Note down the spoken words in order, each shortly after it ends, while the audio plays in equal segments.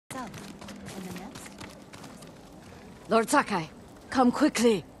So, and the next? Lord Sakai, come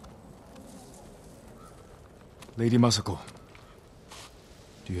quickly. Lady Masako,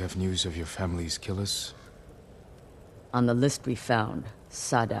 do you have news of your family's killers? On the list we found,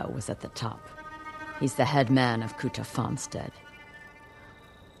 Sadao was at the top. He's the head man of Kuta Farmstead.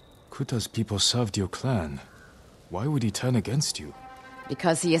 Kuta's people served your clan. Why would he turn against you?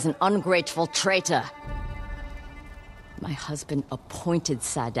 Because he is an ungrateful traitor. My husband appointed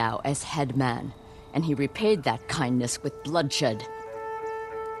Sadao as head man, and he repaid that kindness with bloodshed.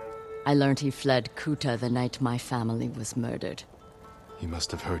 I learned he fled Kuta the night my family was murdered. He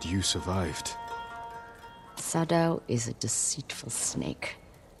must have heard you survived. Sadao is a deceitful snake.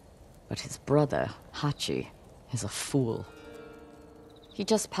 But his brother, Hachi, is a fool. He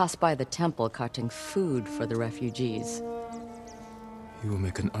just passed by the temple carting food for the refugees. He will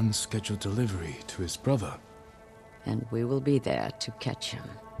make an unscheduled delivery to his brother. And we will be there to catch him.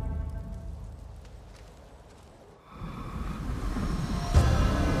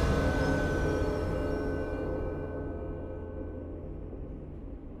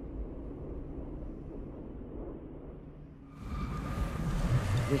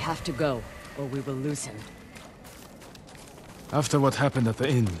 We have to go, or we will lose him. After what happened at the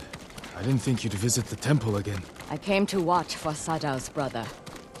inn, I didn't think you'd visit the temple again. I came to watch for Sadao's brother,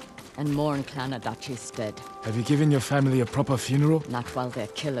 and mourn Clan Adachi's dead. Have you given your family a proper funeral? Not while their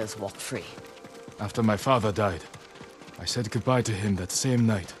killers walk free. After my father died, I said goodbye to him that same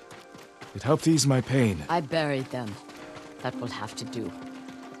night. It helped ease my pain. I buried them. That will have to do.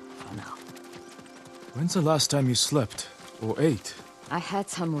 For now. When's the last time you slept? Or ate? I had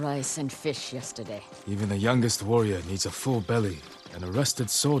some rice and fish yesterday. Even the youngest warrior needs a full belly and a rested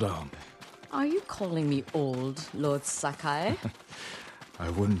sword arm. Are you calling me old, Lord Sakai? I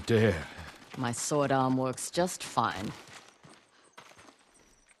wouldn't dare. My sword arm works just fine.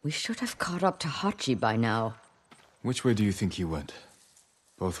 We should have caught up to Hachi by now. Which way do you think he went?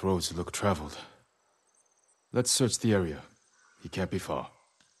 Both roads look traveled. Let's search the area. He can't be far.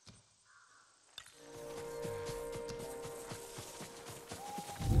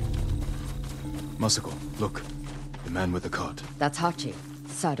 Masako, look. The man with the cart. That's Hachi,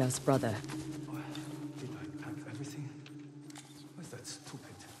 Sadao's brother. Did I pack everything? Where's that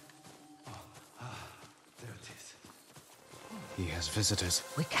stupid? There it is. He has visitors.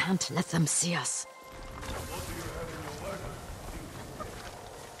 We can't let them see us.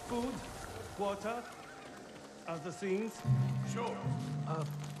 Food? Water? Other things? Sure.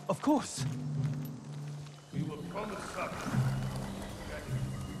 Of course. We will promise something.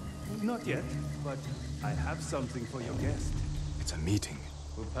 Not yet, but I have something for your guest. It's a meeting.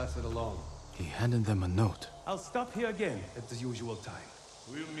 We'll pass it along. He handed them a note. I'll stop here again at the usual time.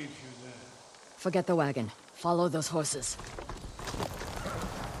 We'll meet you there. Forget the wagon. Follow those horses.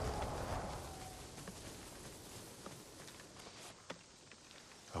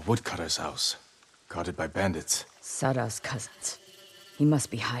 A woodcutter's house. Guarded by bandits. Sadao's cousins. He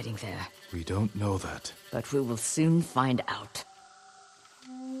must be hiding there. We don't know that. But we will soon find out.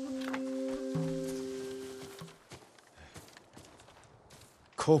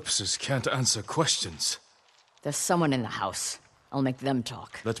 Corpses can't answer questions. There's someone in the house. I'll make them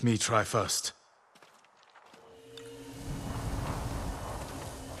talk. Let me try first.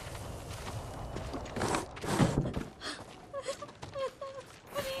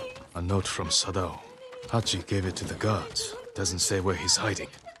 A note from Sadao. Hachi gave it to the guards. Doesn't say where he's hiding.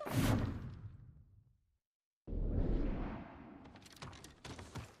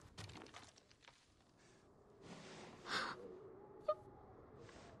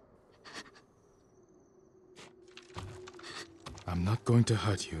 I'm not going to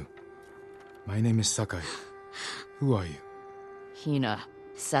hurt you. My name is Sakai. Who are you? Hina,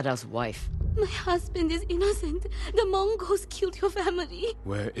 Sadao's wife. My husband is innocent. The Mongols killed your family.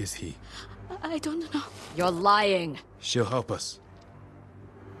 Where is he? I don't know. You're lying. She'll help us.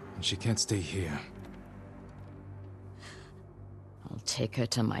 And she can't stay here. I'll take her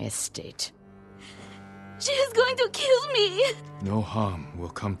to my estate. She is going to kill me. No harm will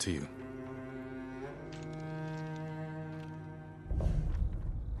come to you.